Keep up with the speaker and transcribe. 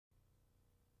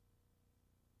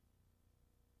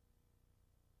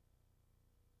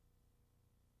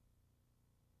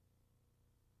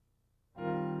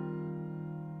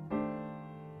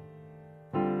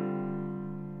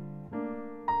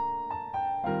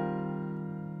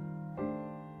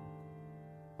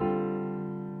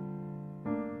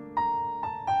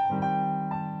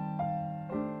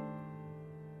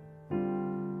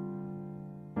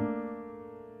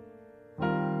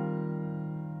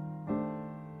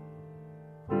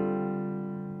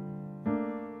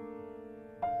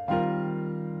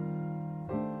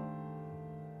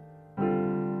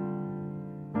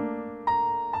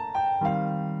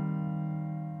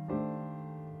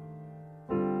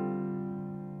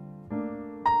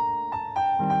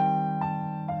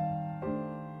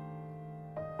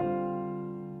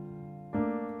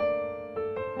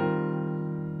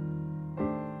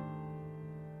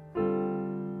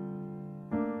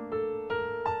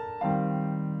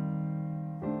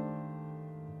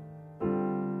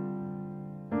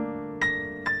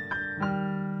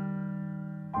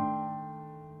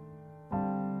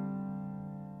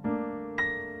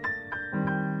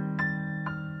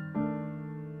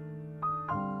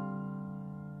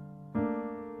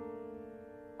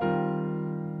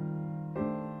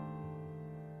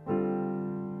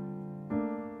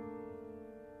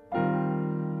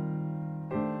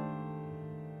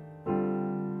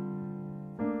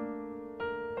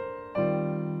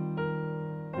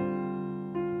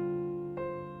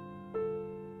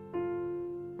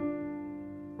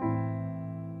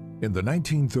In the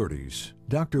 1930s,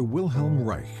 Dr. Wilhelm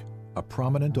Reich, a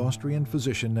prominent Austrian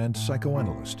physician and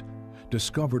psychoanalyst,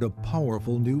 discovered a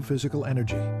powerful new physical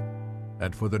energy,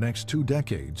 and for the next 2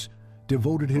 decades,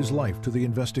 devoted his life to the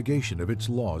investigation of its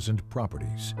laws and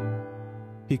properties.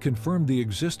 He confirmed the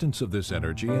existence of this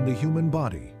energy in the human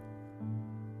body,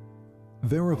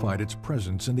 verified its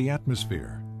presence in the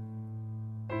atmosphere,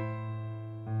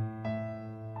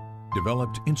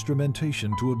 developed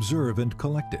instrumentation to observe and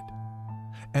collect it,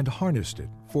 and harnessed it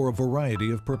for a variety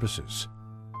of purposes,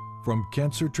 from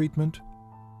cancer treatment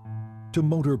to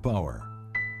motor power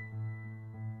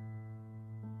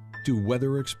to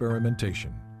weather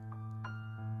experimentation.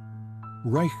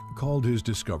 Reich called his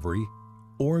discovery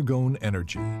orgone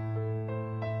energy.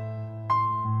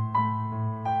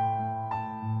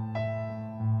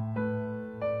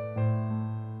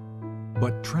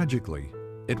 But tragically,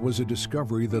 it was a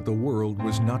discovery that the world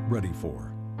was not ready for.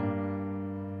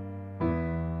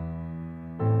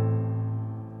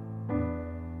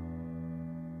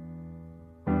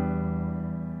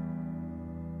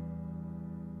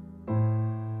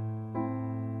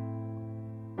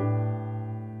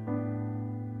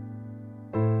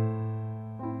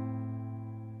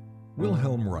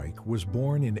 Wilhelm Reich was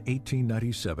born in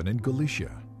 1897 in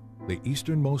Galicia, the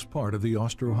easternmost part of the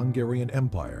Austro-Hungarian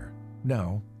Empire,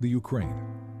 now the Ukraine.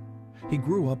 He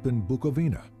grew up in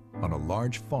Bukovina on a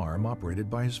large farm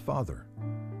operated by his father.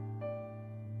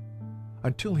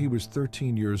 Until he was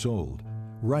 13 years old,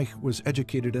 Reich was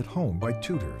educated at home by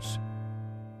tutors.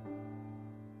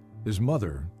 His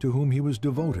mother, to whom he was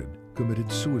devoted,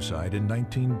 committed suicide in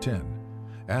 1910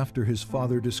 after his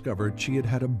father discovered she had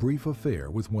had a brief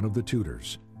affair with one of the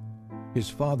tutors. His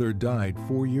father died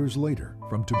 4 years later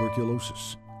from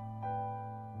tuberculosis.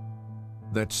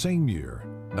 That same year,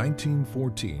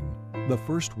 1914, the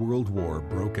First World War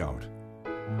broke out.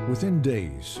 Within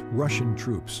days, Russian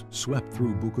troops swept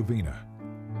through Bukovina.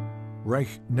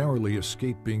 Reich narrowly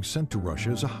escaped being sent to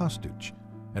Russia as a hostage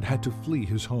and had to flee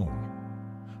his home.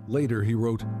 Later he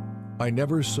wrote, "I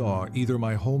never saw either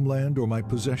my homeland or my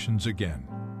possessions again.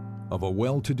 Of a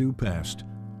well-to-do past,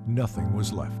 nothing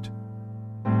was left."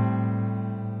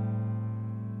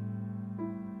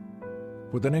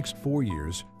 For the next 4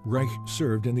 years, Reich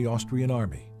served in the Austrian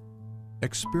army,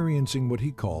 experiencing what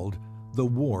he called the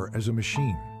war as a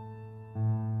machine.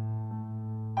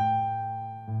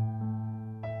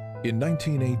 In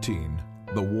 1918,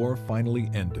 the war finally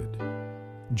ended.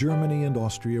 Germany and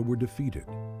Austria were defeated.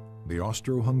 The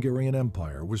Austro-Hungarian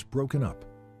Empire was broken up,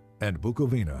 and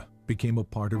Bukovina became a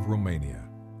part of Romania.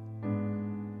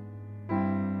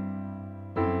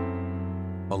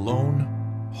 Alone,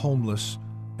 homeless,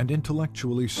 and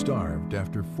intellectually starved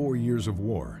after 4 years of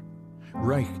war,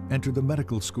 Reich entered the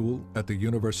medical school at the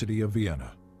University of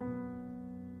Vienna.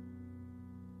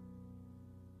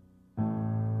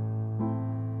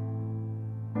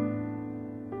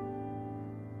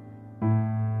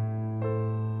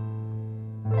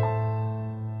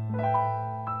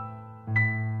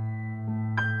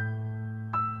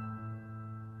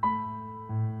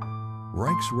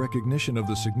 Reich's recognition of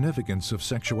the significance of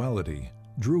sexuality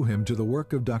drew him to the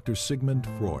work of Dr. Sigmund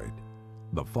Freud,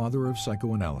 the father of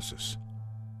psychoanalysis.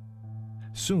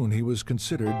 Soon he was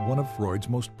considered one of Freud's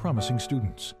most promising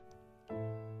students.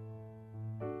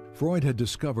 Freud had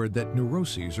discovered that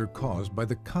neuroses are caused by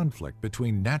the conflict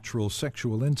between natural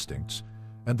sexual instincts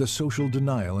and the social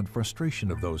denial and frustration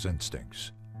of those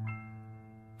instincts.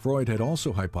 Freud had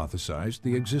also hypothesized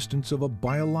the existence of a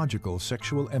biological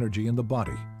sexual energy in the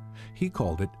body. He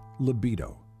called it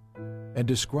libido, and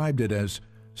described it as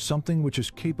something which is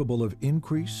capable of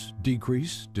increase,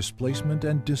 decrease, displacement,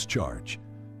 and discharge,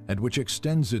 and which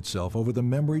extends itself over the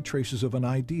memory traces of an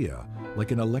idea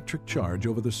like an electric charge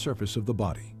over the surface of the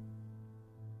body.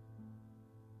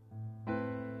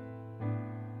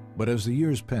 But as the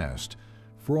years passed,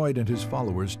 Freud and his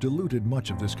followers diluted much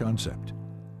of this concept,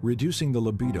 reducing the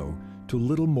libido to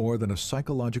little more than a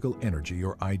psychological energy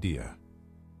or idea.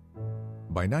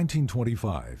 By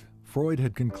 1925, Freud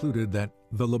had concluded that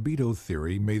the libido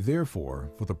theory may therefore,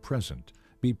 for the present,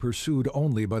 be pursued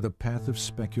only by the path of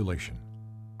speculation.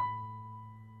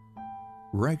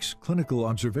 Reich's clinical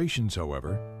observations,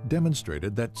 however,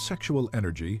 demonstrated that sexual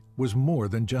energy was more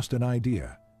than just an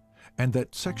idea, and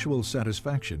that sexual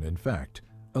satisfaction, in fact,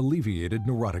 alleviated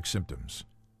neurotic symptoms.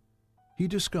 He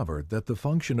discovered that the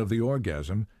function of the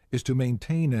orgasm is to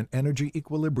maintain an energy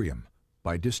equilibrium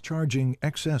by discharging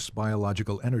excess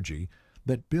biological energy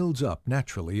that builds up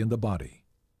naturally in the body.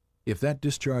 If that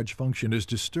discharge function is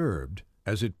disturbed,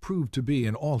 as it proved to be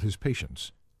in all his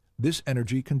patients, this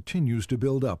energy continues to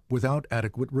build up without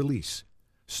adequate release,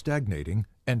 stagnating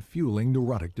and fueling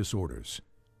neurotic disorders.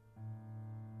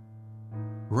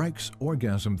 Reich's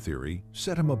orgasm theory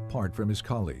set him apart from his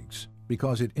colleagues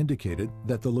because it indicated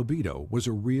that the libido was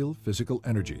a real physical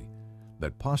energy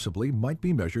that possibly might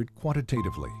be measured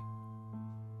quantitatively.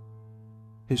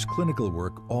 His clinical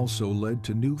work also led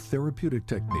to new therapeutic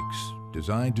techniques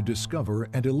designed to discover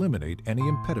and eliminate any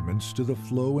impediments to the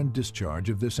flow and discharge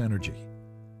of this energy.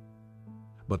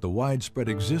 But the widespread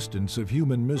existence of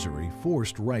human misery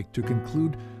forced Reich to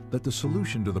conclude that the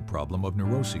solution to the problem of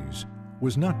neuroses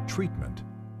was not treatment,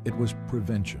 it was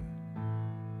prevention.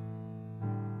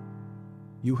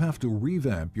 You have to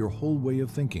revamp your whole way of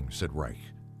thinking, said Reich,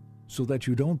 so that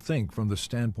you don't think from the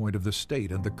standpoint of the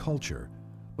state and the culture,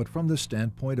 but from the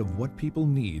standpoint of what people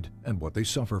need and what they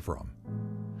suffer from.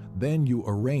 Then you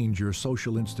arrange your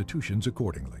social institutions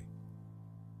accordingly.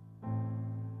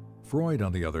 Freud,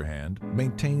 on the other hand,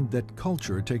 maintained that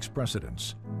culture takes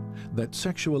precedence, that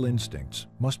sexual instincts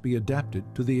must be adapted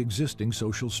to the existing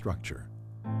social structure.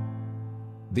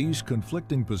 These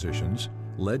conflicting positions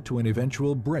led to an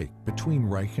eventual break between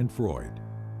Reich and Freud.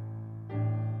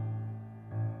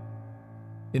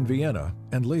 In Vienna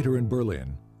and later in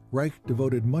Berlin, Reich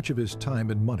devoted much of his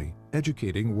time and money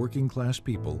educating working-class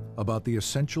people about the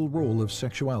essential role of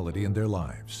sexuality in their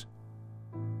lives.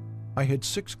 I had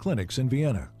 6 clinics in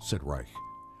Vienna, said Reich,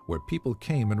 where people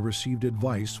came and received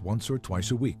advice once or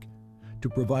twice a week. To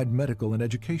provide medical and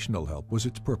educational help was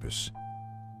its purpose.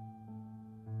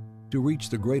 To reach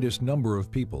the greatest number of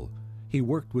people, he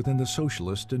worked within the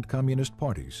socialist and communist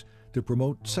parties to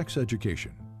promote sex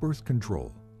education, birth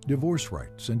control, divorce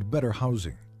rights, and better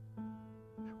housing.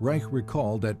 Reich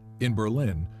recalled that in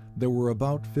Berlin, there were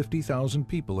about 50,000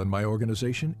 people in my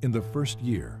organization in the first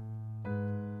year.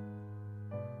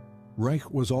 Reich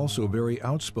was also very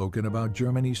outspoken about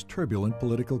Germany's turbulent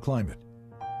political climate.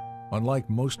 Unlike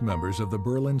most members of the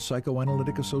Berlin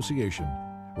Psychoanalytic Association,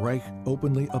 Reich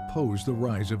openly opposed the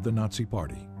rise of the Nazi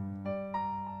Party.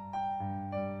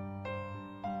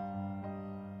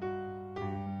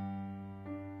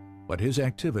 But his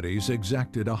activities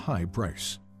exacted a high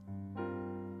price.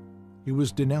 He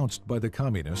was denounced by the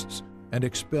communists and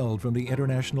expelled from the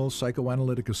International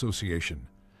Psychoanalytic Association,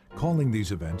 calling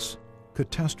these events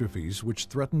catastrophes which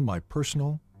threaten my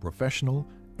personal, professional,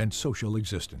 and social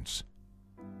existence.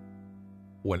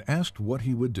 When asked what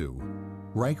he would do,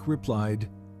 Reich replied,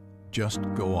 "Just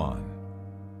go on."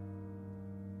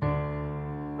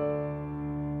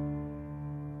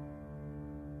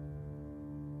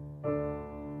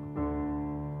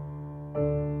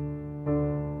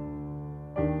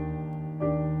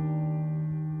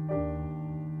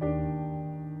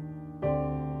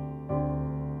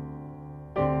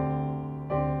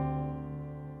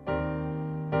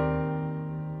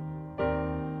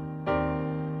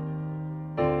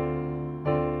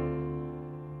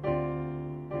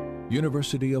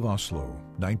 University of Oslo,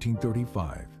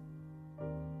 1935.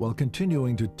 While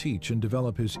continuing to teach and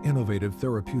develop his innovative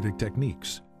therapeutic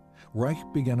techniques,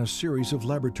 Reich began a series of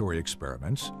laboratory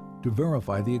experiments to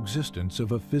verify the existence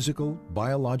of a physical,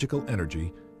 biological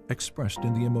energy expressed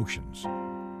in the emotions.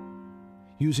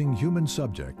 Using human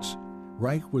subjects,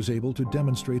 Reich was able to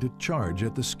demonstrate a charge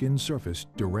at the skin surface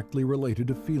directly related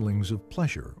to feelings of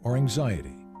pleasure or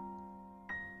anxiety.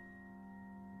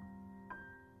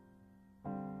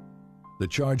 The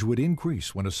charge would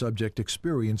increase when a subject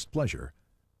experienced pleasure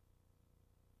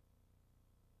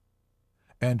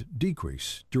and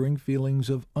decrease during feelings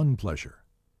of unpleasure.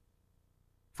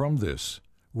 From this,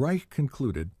 Reich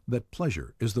concluded that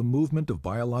pleasure is the movement of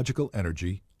biological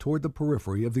energy toward the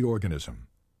periphery of the organism,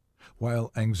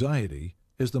 while anxiety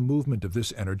is the movement of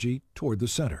this energy toward the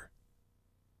center.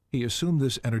 He assumed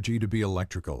this energy to be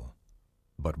electrical.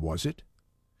 But was it?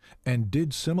 And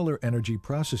did similar energy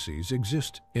processes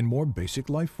exist in more basic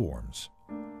life forms?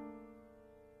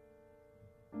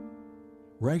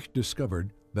 Reich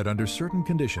discovered that under certain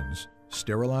conditions,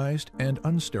 sterilized and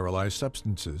unsterilized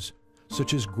substances,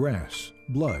 such as grass,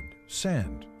 blood,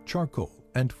 sand, charcoal,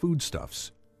 and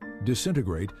foodstuffs,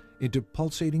 disintegrate into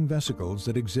pulsating vesicles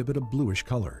that exhibit a bluish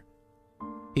color.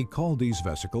 He called these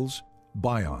vesicles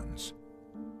bions.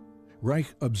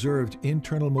 Reich observed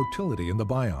internal motility in the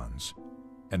bions,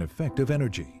 an effect of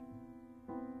energy.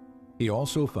 He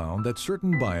also found that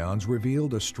certain bions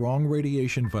revealed a strong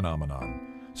radiation phenomenon,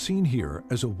 seen here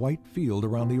as a white field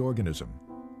around the organism,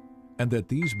 and that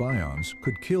these bions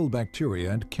could kill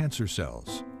bacteria and cancer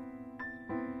cells.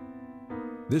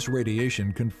 This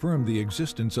radiation confirmed the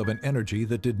existence of an energy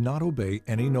that did not obey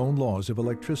any known laws of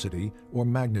electricity or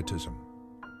magnetism.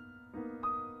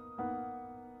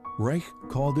 Reich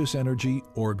called this energy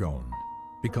orgone,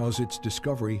 because its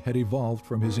discovery had evolved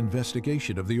from his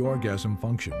investigation of the orgasm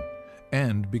function,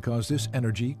 and because this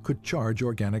energy could charge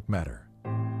organic matter.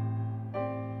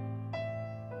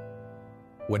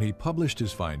 When he published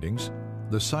his findings,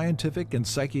 the scientific and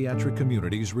psychiatric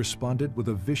communities responded with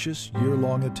a vicious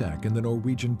year-long attack in the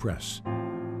Norwegian press.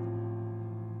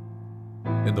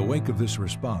 In the wake of this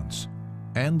response,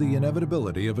 and the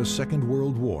inevitability of a Second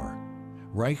World War,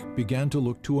 Reich began to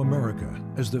look to America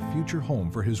as the future home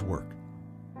for his work.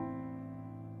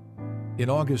 In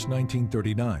August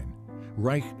 1939,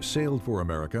 Reich sailed for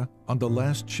America on the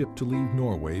last ship to leave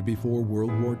Norway before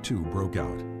World War II broke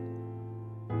out.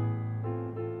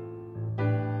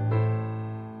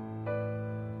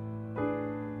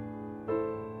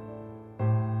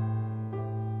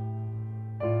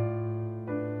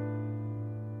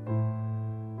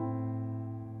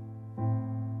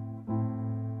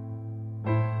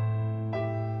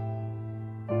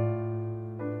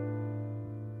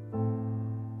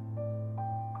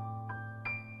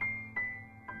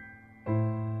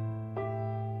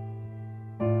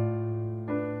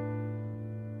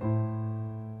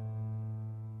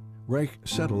 Reich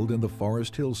settled in the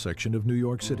Forest Hill section of New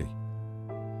York City.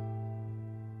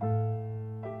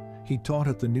 He taught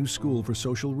at the New School for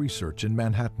Social Research in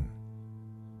Manhattan.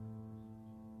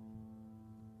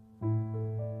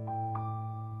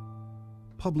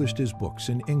 Published his books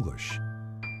in English.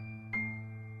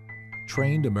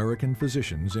 Trained American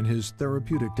physicians in his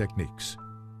therapeutic techniques.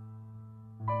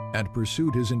 And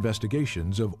pursued his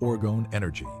investigations of orgone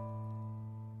energy.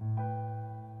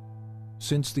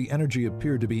 Since the energy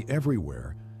appeared to be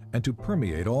everywhere and to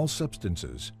permeate all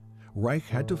substances, Reich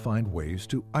had to find ways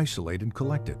to isolate and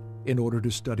collect it in order to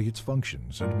study its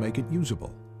functions and make it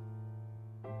usable.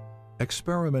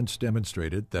 Experiments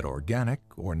demonstrated that organic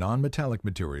or non-metallic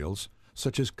materials,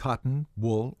 such as cotton,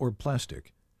 wool, or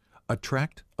plastic,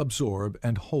 attract, absorb,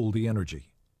 and hold the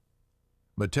energy.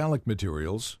 Metallic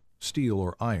materials, steel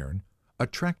or iron,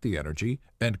 attract the energy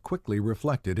and quickly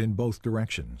reflect it in both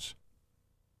directions.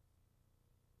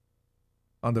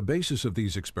 On the basis of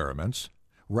these experiments,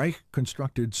 Reich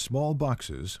constructed small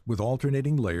boxes with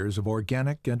alternating layers of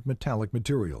organic and metallic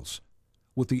materials,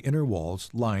 with the inner walls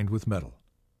lined with metal.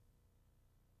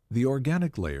 The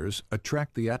organic layers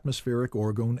attract the atmospheric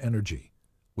orgone energy,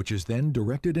 which is then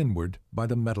directed inward by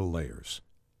the metal layers.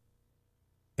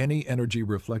 Any energy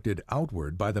reflected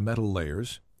outward by the metal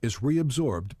layers is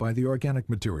reabsorbed by the organic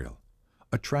material,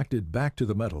 attracted back to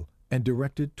the metal and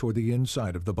directed toward the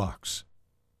inside of the box.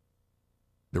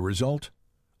 The result?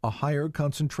 A higher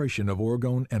concentration of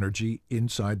orgone energy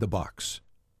inside the box.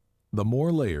 The more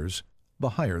layers, the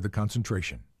higher the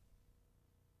concentration.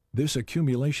 This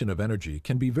accumulation of energy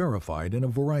can be verified in a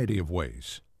variety of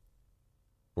ways.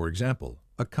 For example,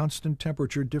 a constant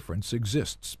temperature difference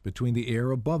exists between the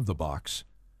air above the box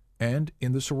and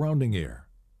in the surrounding air,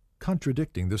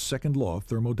 contradicting the second law of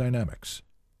thermodynamics.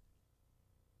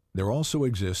 There also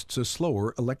exists a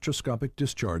slower electroscopic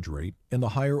discharge rate in the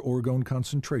higher orgone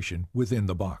concentration within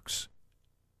the box.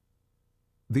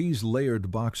 These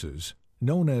layered boxes,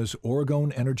 known as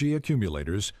orgone energy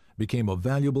accumulators, became a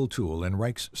valuable tool in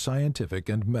Reich's scientific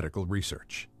and medical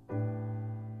research.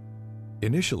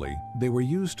 Initially, they were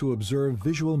used to observe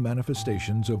visual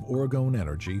manifestations of orgone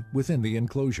energy within the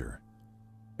enclosure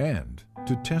and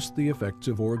to test the effects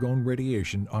of orgone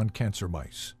radiation on cancer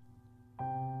mice.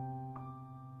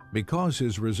 Because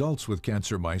his results with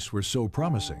cancer mice were so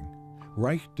promising,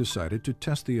 Reich decided to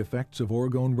test the effects of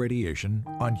orgone radiation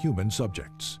on human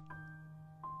subjects.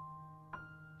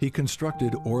 He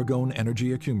constructed orgone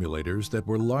energy accumulators that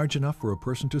were large enough for a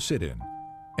person to sit in,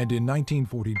 and in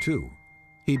 1942,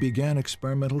 he began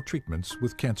experimental treatments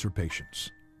with cancer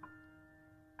patients.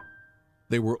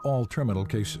 They were all terminal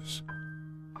cases.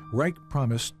 Reich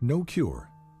promised no cure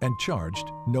and charged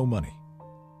no money.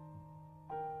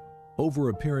 Over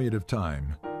a period of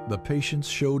time, the patients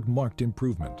showed marked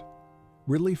improvement,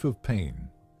 relief of pain,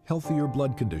 healthier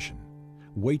blood condition,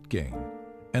 weight gain,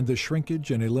 and the shrinkage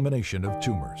and elimination of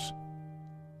tumors.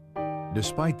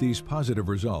 Despite these positive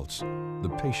results,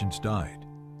 the patients died,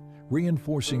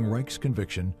 reinforcing Reich's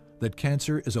conviction that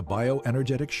cancer is a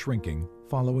bioenergetic shrinking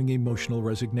following emotional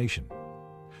resignation,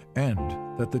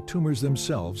 and that the tumors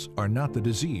themselves are not the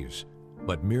disease,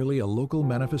 but merely a local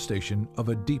manifestation of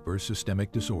a deeper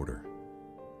systemic disorder.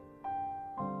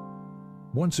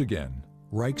 Once again,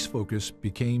 Reich's focus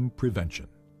became prevention.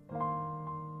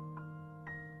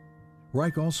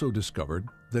 Reich also discovered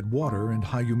that water and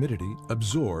high humidity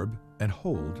absorb and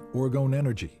hold orgone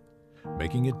energy,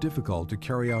 making it difficult to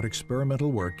carry out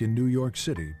experimental work in New York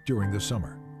City during the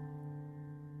summer.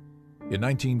 In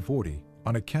 1940,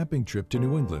 on a camping trip to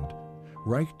New England,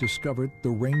 Reich discovered the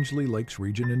Rangeley Lakes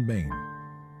region in Maine.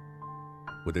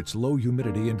 With its low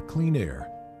humidity and clean air,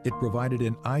 it provided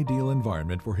an ideal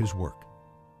environment for his work.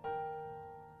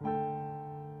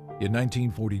 In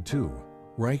 1942,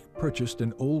 Reich purchased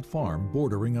an old farm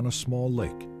bordering on a small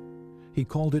lake. He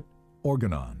called it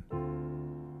Orgone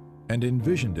and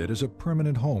envisioned it as a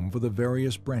permanent home for the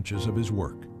various branches of his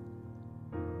work.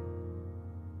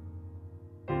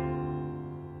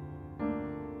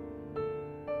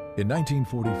 In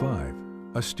 1945,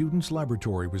 a student's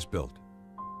laboratory was built.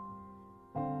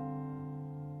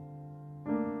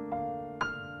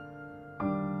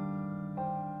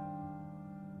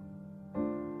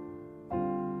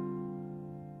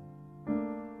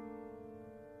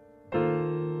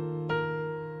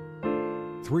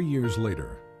 Three years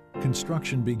later,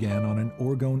 construction began on an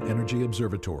orgone energy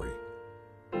observatory,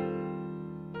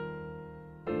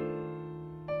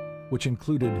 which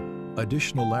included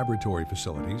additional laboratory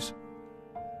facilities,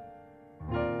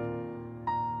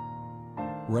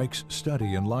 Reich's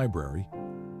study and library,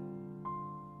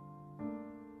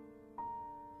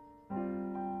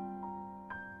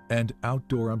 and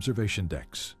outdoor observation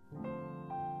decks.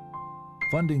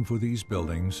 Funding for these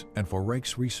buildings and for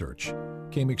Reich's research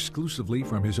came exclusively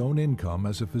from his own income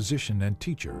as a physician and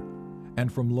teacher,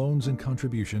 and from loans and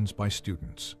contributions by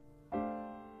students.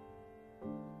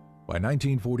 By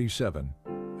 1947,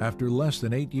 after less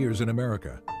than 8 years in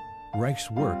America, Reich's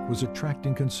work was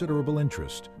attracting considerable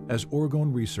interest as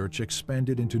orgone research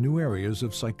expanded into new areas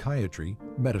of psychiatry,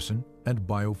 medicine, and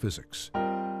biophysics.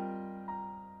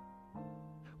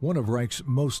 One of Reich's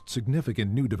most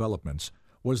significant new developments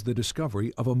was the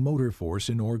discovery of a motor force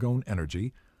in orgone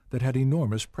energy that had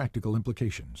enormous practical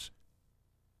implications.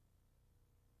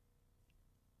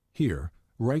 Here,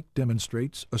 Reich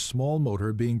demonstrates a small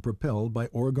motor being propelled by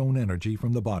orgone energy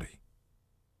from the body.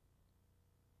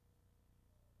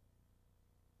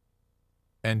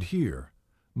 And here,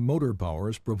 motor power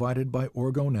is provided by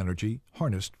orgone energy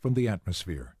harnessed from the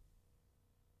atmosphere.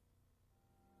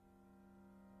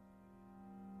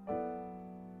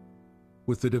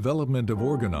 With the development of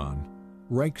Orgone,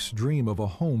 Reich's dream of a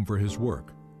home for his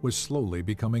work was slowly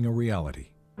becoming a reality.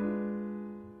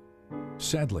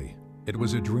 Sadly, it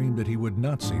was a dream that he would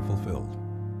not see fulfilled.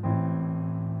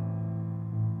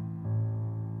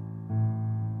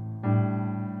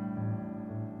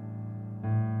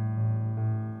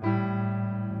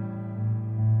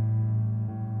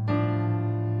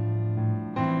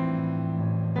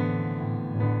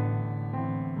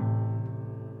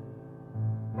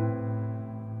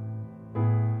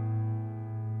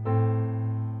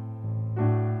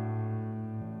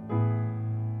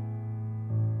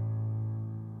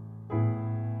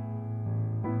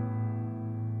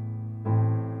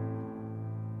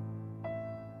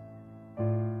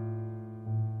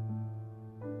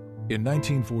 In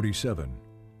 1947,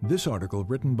 this article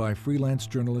written by freelance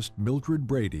journalist Mildred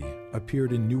Brady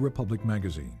appeared in New Republic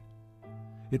magazine.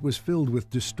 It was filled with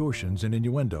distortions and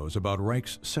innuendos about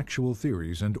Reich's sexual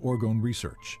theories and orgone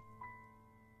research.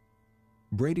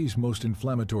 Brady's most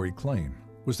inflammatory claim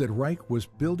was that Reich was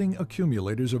building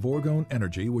accumulators of orgone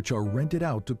energy which are rented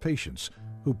out to patients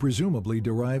who presumably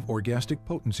derive orgastic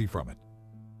potency from it.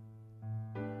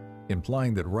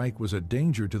 Implying that Reich was a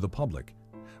danger to the public,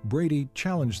 Brady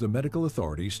challenged the medical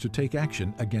authorities to take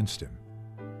action against him.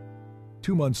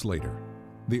 2 months later,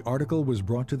 the article was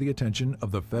brought to the attention of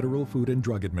the Federal Food and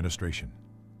Drug Administration.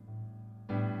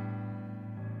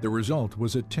 The result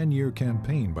was a 10-year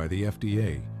campaign by the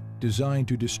FDA designed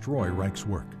to destroy Reich's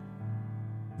work.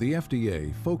 The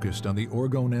FDA focused on the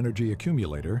orgone energy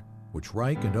accumulator, which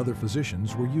Reich and other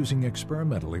physicians were using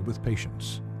experimentally with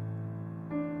patients.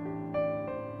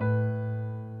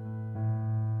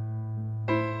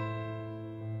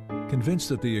 Convinced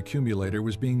that the accumulator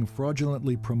was being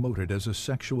fraudulently promoted as a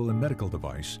sexual and medical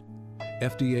device,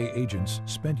 FDA agents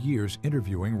spent years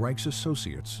interviewing Reich's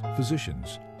associates,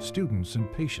 physicians, students,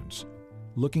 and patients,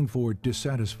 looking for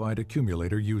dissatisfied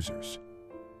accumulator users.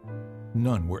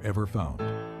 None were ever found.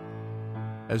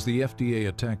 As the FDA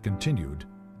attack continued,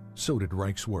 so did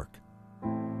Reich's work.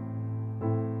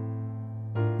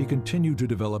 He continued to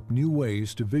develop new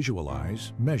ways to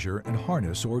visualize, measure, and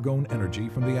harness orgone energy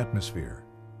from the atmosphere.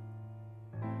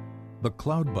 The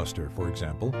Cloudbuster, for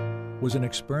example, was an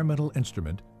experimental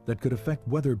instrument that could affect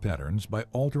weather patterns by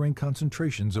altering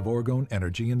concentrations of orgone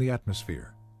energy in the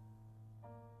atmosphere.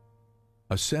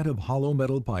 A set of hollow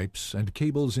metal pipes and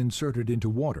cables inserted into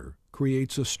water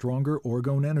creates a stronger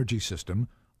orgone energy system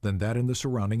than that in the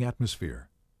surrounding atmosphere.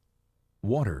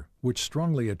 Water, which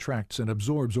strongly attracts and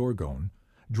absorbs orgone,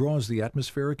 draws the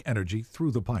atmospheric energy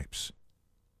through the pipes.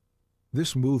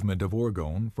 This movement of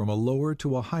orgone from a lower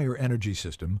to a higher energy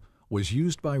system was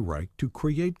used by Reich to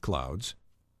create clouds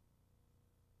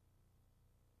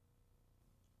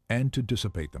and to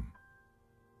dissipate them.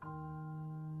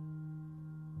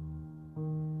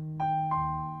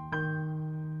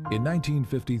 In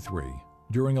 1953,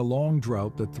 during a long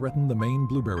drought that threatened the Maine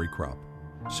blueberry crop,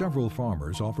 several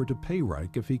farmers offered to pay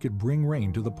Reich if he could bring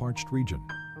rain to the parched region.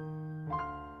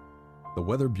 The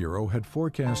Weather Bureau had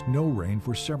forecast no rain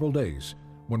for several days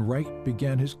when Reich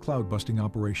began his cloud-busting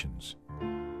operations.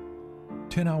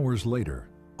 10 hours later,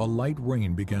 a light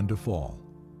rain began to fall.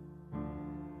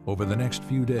 Over the next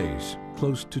few days,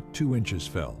 close to 2 inches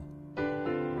fell.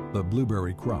 The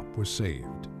blueberry crop was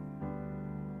saved.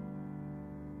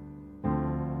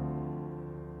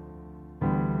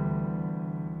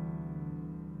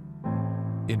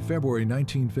 In February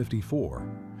 1954,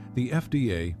 the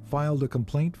FDA filed a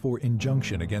complaint for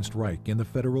injunction against Reich in the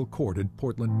federal court in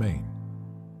Portland, Maine.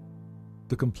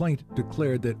 The complaint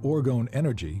declared that Orgone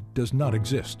energy does not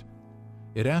exist.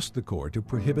 It asked the court to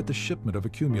prohibit the shipment of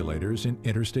accumulators in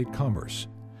interstate commerce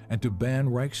and to ban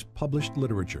Reich's published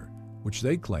literature, which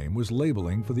they claim was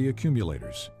labeling for the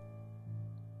accumulators.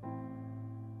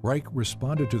 Reich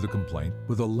responded to the complaint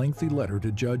with a lengthy letter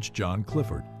to Judge John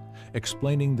Clifford,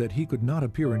 explaining that he could not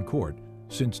appear in court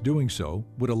since doing so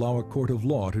would allow a court of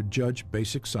law to judge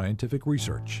basic scientific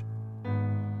research.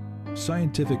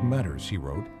 Scientific matters, he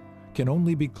wrote, can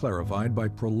only be clarified by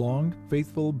prolonged,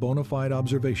 faithful, bona fide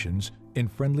observations in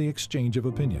friendly exchange of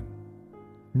opinion,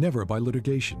 never by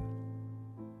litigation.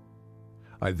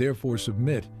 I therefore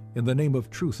submit, in the name of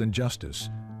truth and justice,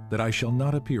 that I shall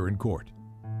not appear in court.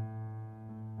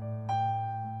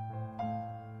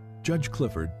 Judge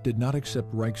Clifford did not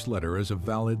accept Reich's letter as a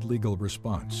valid legal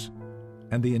response,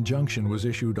 and the injunction was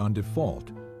issued on default,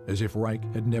 as if Reich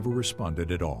had never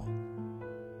responded at all.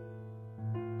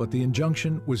 But the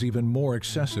injunction was even more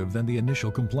excessive than the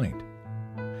initial complaint.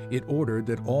 It ordered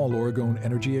that all Orgone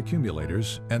energy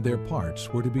accumulators and their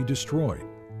parts were to be destroyed.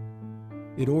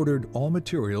 It ordered all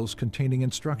materials containing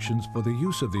instructions for the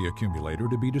use of the accumulator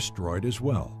to be destroyed as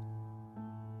well.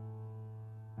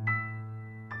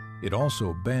 It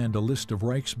also banned a list of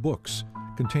Reich's books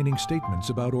containing statements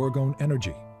about Orgone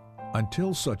energy,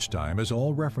 until such time as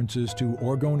all references to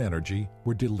Orgone energy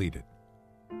were deleted.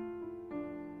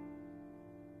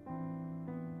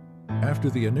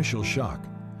 After the initial shock,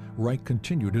 Reich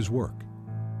continued his work,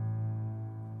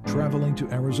 traveling to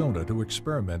Arizona to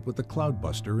experiment with the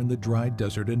Cloudbuster in the dry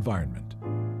desert environment.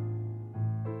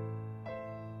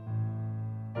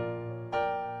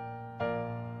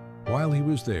 While he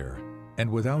was there, and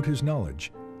without his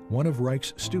knowledge, one of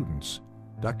Reich's students,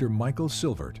 Dr. Michael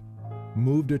Silvert,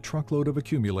 moved a truckload of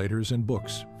accumulators and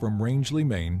books from Rangeley,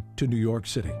 Maine to New York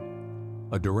City,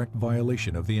 a direct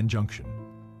violation of the injunction.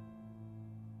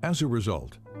 As a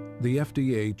result, the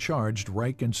FDA charged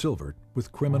Reich and Silvert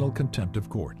with criminal contempt of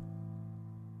court.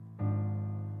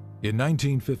 In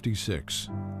 1956,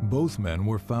 both men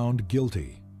were found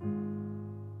guilty.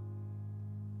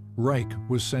 Reich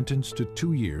was sentenced to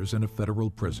 2 years in a federal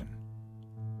prison.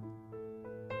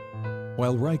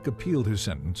 While Reich appealed his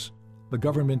sentence, the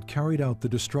government carried out the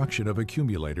destruction of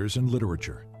accumulators and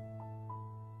literature.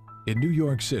 In New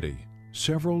York City,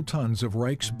 several tons of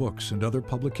Reich's books and other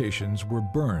publications were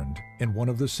burned in one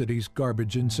of the city's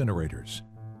garbage incinerators,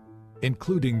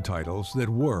 including titles that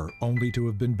were only to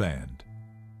have been banned.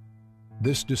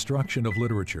 This destruction of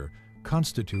literature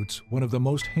constitutes one of the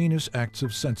most heinous acts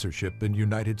of censorship in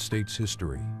United States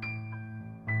history.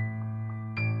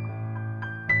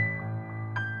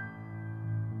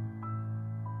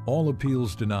 All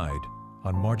appeals denied,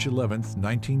 on March 11,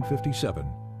 1957,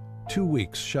 2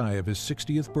 weeks shy of his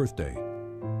 60th birthday,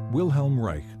 Wilhelm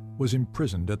Reich was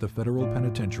imprisoned at the federal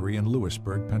penitentiary in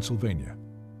Lewisburgh, Pennsylvania.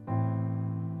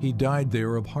 He died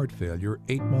there of heart failure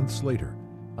 8 months later,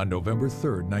 on November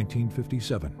 3,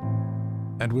 1957,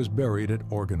 and was buried at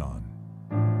Orgone.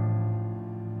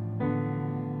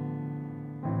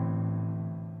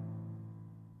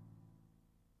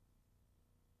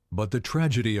 But the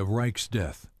tragedy of Reich's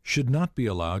death should not be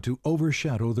allowed to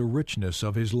overshadow the richness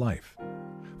of his life,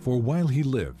 for while he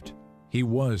lived, he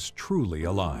was truly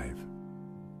alive.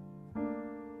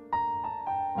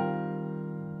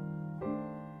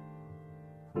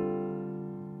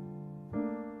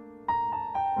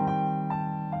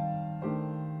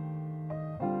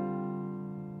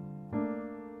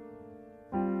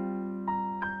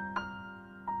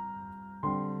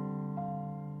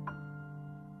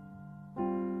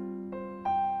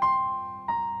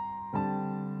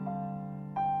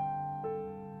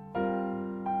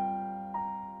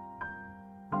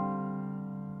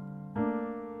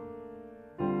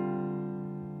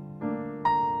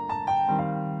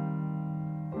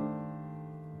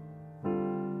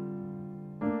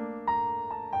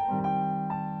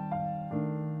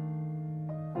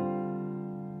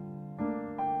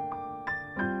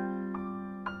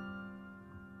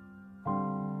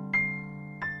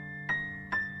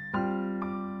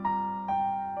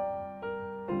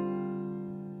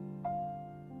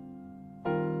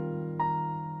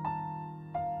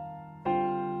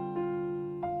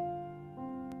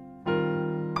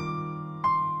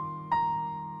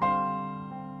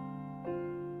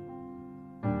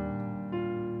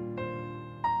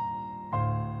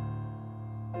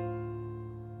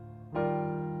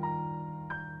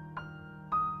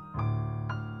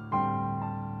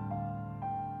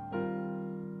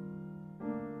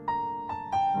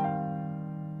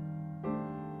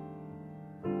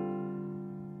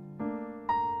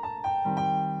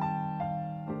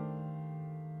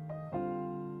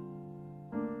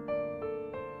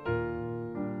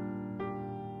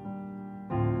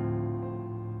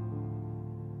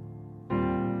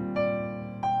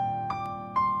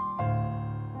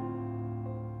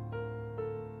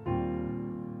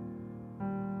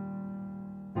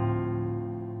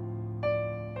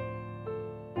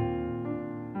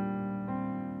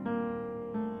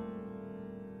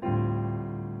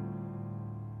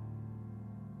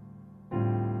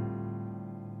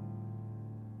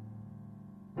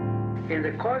 In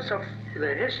the course of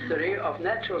the history of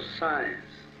natural science,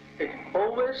 it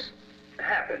always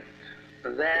happened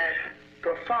that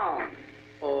profound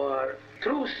or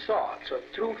true thoughts or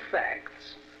true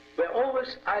facts were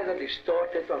always either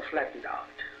distorted or flattened out.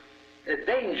 The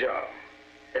danger,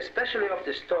 especially of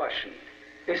distortion,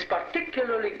 is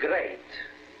particularly great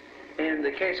in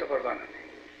the case of orgonomy.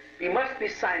 We must be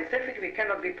scientific, we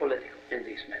cannot be political in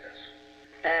these matters.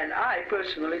 And I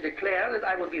personally declare that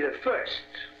I will be the first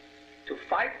to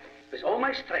fight with all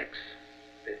my strength,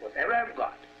 with whatever I've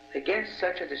got, against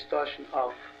such a distortion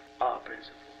of our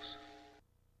principles.